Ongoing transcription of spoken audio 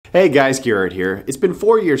Hey guys, Garrett here. It's been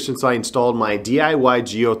 4 years since I installed my DIY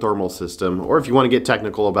geothermal system, or if you want to get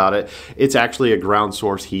technical about it, it's actually a ground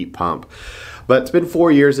source heat pump. But it's been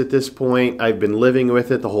 4 years at this point. I've been living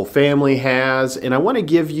with it, the whole family has, and I want to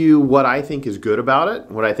give you what I think is good about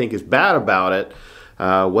it, what I think is bad about it,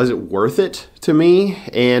 was it worth it to me,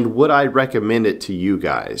 and would I recommend it to you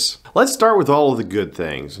guys? Let's start with all of the good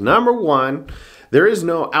things. Number one, there is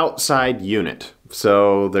no outside unit.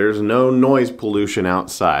 So there's no noise pollution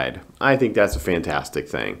outside. I think that's a fantastic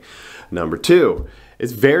thing. Number two,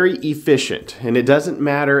 it's very efficient, and it doesn't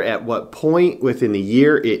matter at what point within the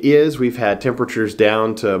year it is. We've had temperatures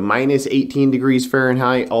down to minus 18 degrees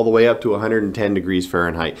Fahrenheit all the way up to 110 degrees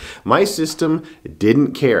Fahrenheit. My system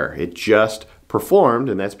didn't care. It just performed,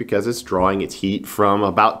 and that's because it's drawing its heat from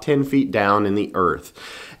about 10 feet down in the earth.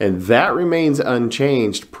 And that remains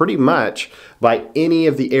unchanged pretty much by any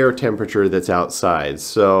of the air temperature that's outside.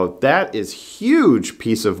 So that is huge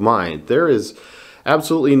peace of mind. There is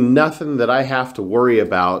absolutely nothing that I have to worry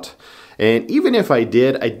about. And even if I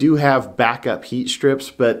did, I do have backup heat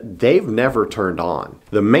strips, but they've never turned on.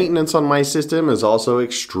 The maintenance on my system is also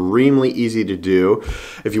extremely easy to do.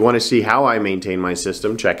 If you want to see how I maintain my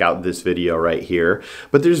system, check out this video right here.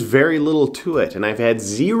 But there's very little to it, and I've had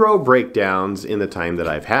 0 breakdowns in the time that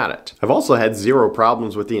I've had it. I've also had 0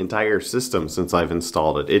 problems with the entire system since I've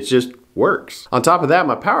installed it. It just works. On top of that,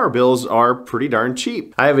 my power bills are pretty darn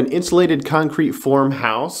cheap. I have an insulated concrete form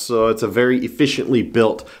house, so it's a very efficiently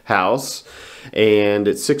built house, and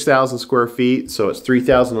it's 6,000 square feet, so it's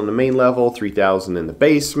 3,000 on the main level, 3,000 in the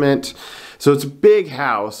basement. So it's a big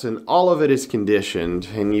house, and all of it is conditioned,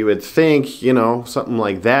 and you would think, you know, something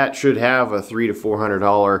like that should have a $300 to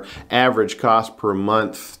 $400 average cost per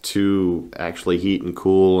month to actually heat and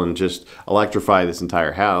cool and just electrify this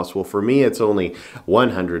entire house. Well, for me, it's only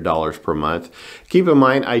 $100 per month. Keep in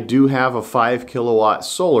mind, I do have a 5 kilowatt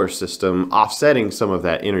solar system offsetting some of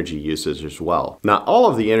that energy usage as well. Not all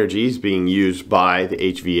of the energy is being used by the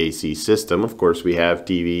HVAC system. Of course, we have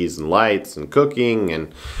TVs and lights and cooking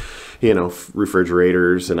and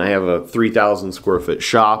refrigerators, and I have a 3,000 square foot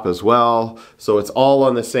shop as well. So it's all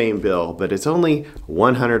on the same bill, but it's only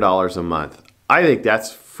 $100 a month. I think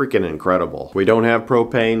that's freaking incredible. We don't have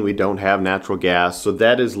propane, we don't have natural gas, so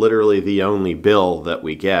that is literally the only bill that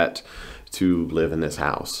we get to live in this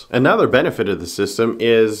house. Another benefit of the system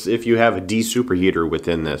is if you have a de-superheater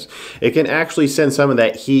within this. It can actually send some of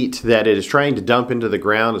that heat that it is trying to dump into the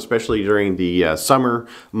ground, especially during the summer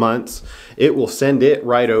months. It will send it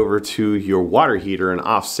right over to your water heater and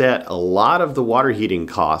offset a lot of the water heating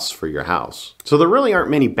costs for your house. So there really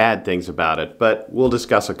aren't many bad things about it, but we'll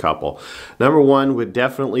discuss a couple. Number one would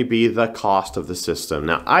definitely be the cost of the system.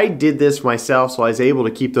 Now, I did this myself, so I was able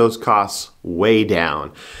to keep those costs way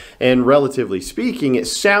down. And relatively speaking, it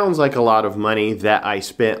sounds like a lot of money that I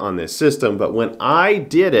spent on this system, but when I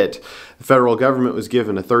did it, the federal government was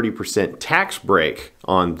given a 30% tax break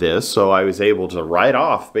on this, so I was able to write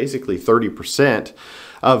off basically 30%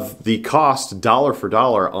 of the cost dollar for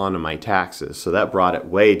dollar onto my taxes. So that brought it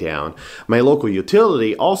way down. My local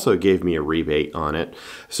utility also gave me a rebate on it.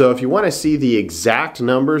 So if you want to see the exact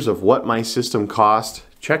numbers of what my system cost,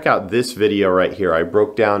 check out this video right here. I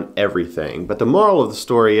broke down everything. But the moral of the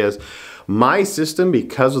story is my system,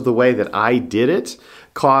 because of the way that I did it,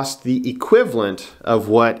 cost the equivalent of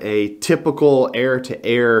what a typical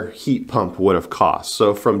air-to-air heat pump would have cost.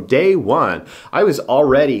 So from day one, I was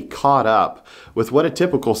already caught up with what a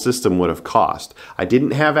typical system would have cost. I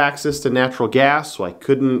didn't have access to natural gas, so I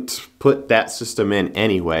couldn't put that system in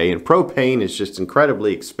anyway. And propane is just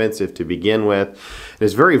incredibly expensive to begin with.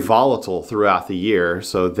 It's very volatile throughout the year,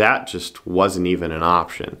 so that just wasn't even an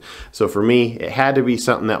option. So for me, it had to be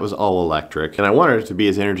something that was all electric, and I wanted it to be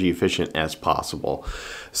as energy efficient as possible.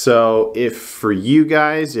 So if for you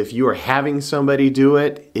guys, if you are having somebody do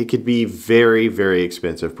it, it could be very, very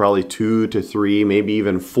expensive, probably 2 to 3, maybe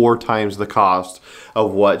even 4 times the cost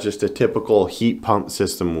of what just a typical heat pump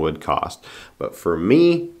system would cost. But for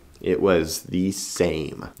me, it was the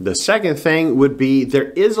same. The second thing would be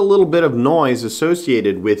there is a little bit of noise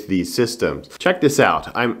associated with these systems. Check this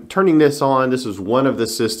out. I'm turning this on. This is one of the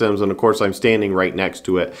systems, and of course I'm standing right next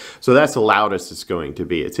to it. So that's the loudest it's going to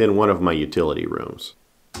be. It's in one of my utility rooms.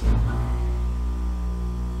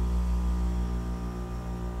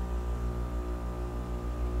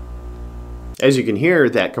 As you can hear,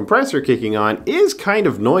 that compressor kicking on is kind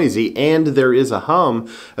of noisy, and there is a hum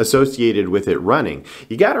associated with it running.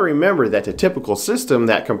 You got to remember that the typical system,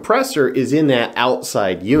 that compressor is in that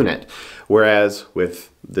outside unit, whereas with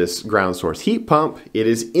this ground source heat pump, it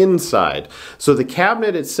is inside. So the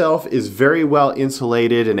cabinet itself is very well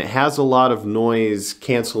insulated, and it has a lot of noise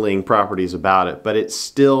canceling properties about it, but it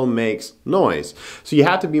still makes noise. So you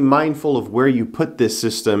have to be mindful of where you put this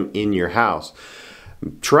system in your house.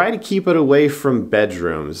 Try to keep it away from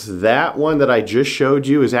bedrooms. That one that I just showed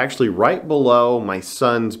you is actually right below my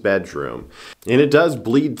son's bedroom. And it does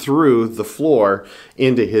bleed through the floor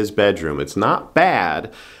into his bedroom. It's not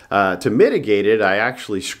bad. To mitigate it, I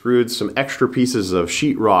actually screwed some extra pieces of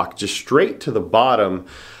sheetrock just straight to the bottom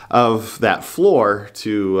of that floor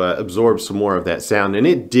to absorb some more of that sound, and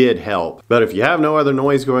it did help. But if you have no other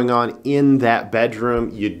noise going on in that bedroom,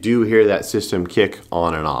 you do hear that system kick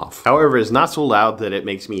on and off. However, it's not so loud that it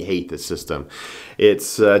makes me hate the system.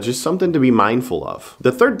 It's just something to be mindful of.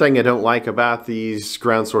 The third thing I don't like about these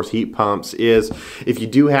ground source heat pumps is if you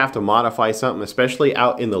do have to modify something, especially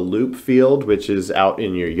out in the loop field, which is out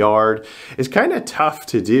in your yard, it's kind of tough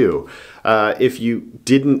to do. If you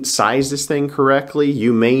didn't size this thing correctly,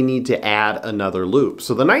 you may need to add another loop.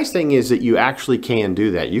 So the nice thing is that you actually can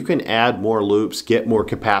do that. You can add more loops, get more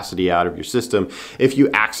capacity out of your system if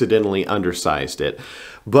you accidentally undersized it.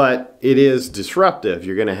 But it is disruptive.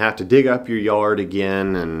 You're going to have to dig up your yard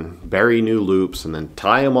again and bury new loops and then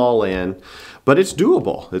tie them all in. But it's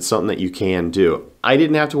doable. It's something that you can do. I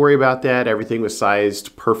didn't have to worry about that. Everything was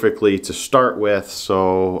sized perfectly to start with,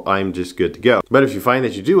 so I'm just good to go. But if you find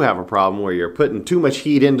that you do have a problem where you're putting too much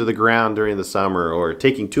heat into the ground during the summer or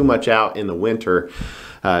taking too much out in the winter,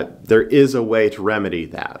 there is a way to remedy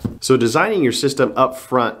that. So designing your system up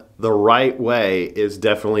front the right way is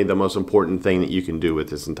definitely the most important thing that you can do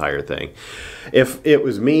with this entire thing. If it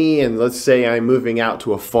was me, and let's say I'm moving out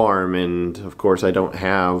to a farm, and of course I don't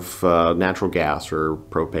have natural gas or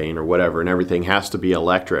propane or whatever, and everything has to be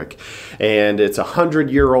electric, and it's a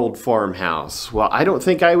 100-year-old farmhouse, well, I don't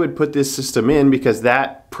think I would put this system in because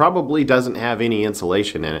that probably doesn't have any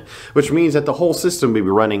insulation in it, which means that the whole system would be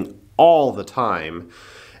running all the time,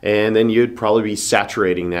 and then you'd probably be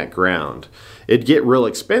saturating that ground. It'd get real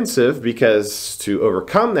expensive because to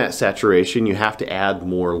overcome that saturation, you have to add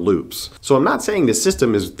more loops. So I'm not saying this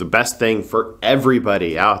system is the best thing for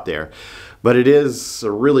everybody out there, but it is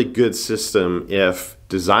a really good system if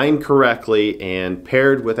designed correctly and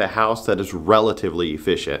paired with a house that is relatively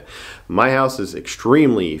efficient. My house is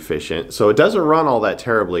extremely efficient, so it doesn't run all that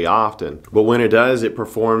terribly often, but when it does, it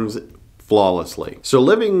performs flawlessly. So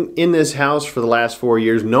living in this house for the last 4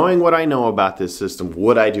 years, knowing what I know about this system,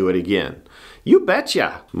 would I do it again? You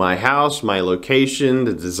betcha. My house, my location,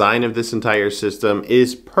 the design of this entire system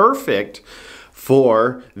is perfect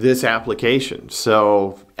for this application.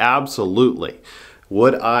 So absolutely.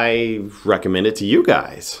 Would I recommend it to you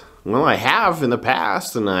guys? Well, I have in the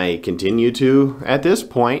past, and I continue to at this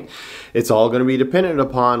point. It's all going to be dependent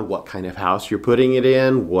upon what kind of house you're putting it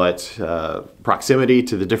in, what proximity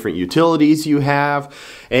to the different utilities you have,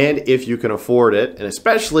 and if you can afford it, and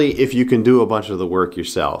especially if you can do a bunch of the work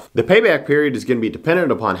yourself. The payback period is going to be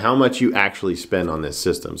dependent upon how much you actually spend on this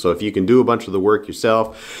system. So if you can do a bunch of the work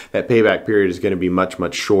yourself, that payback period is going to be much,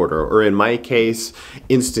 much shorter, or in my case,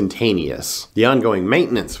 instantaneous. The ongoing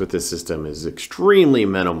maintenance with this system is extremely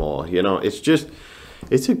minimal. You know,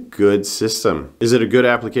 it's a good system. Is it a good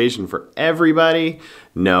application for everybody?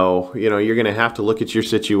 No. You know, you're going to have to look at your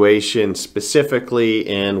situation specifically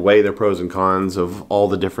and weigh the pros and cons of all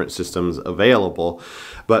the different systems available.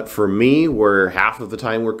 But for me, where half of the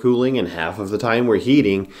time we're cooling and half of the time we're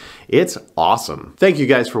heating, it's awesome. Thank you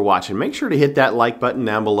guys for watching. Make sure to hit that like button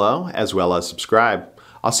down below as well as subscribe.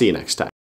 I'll see you next time.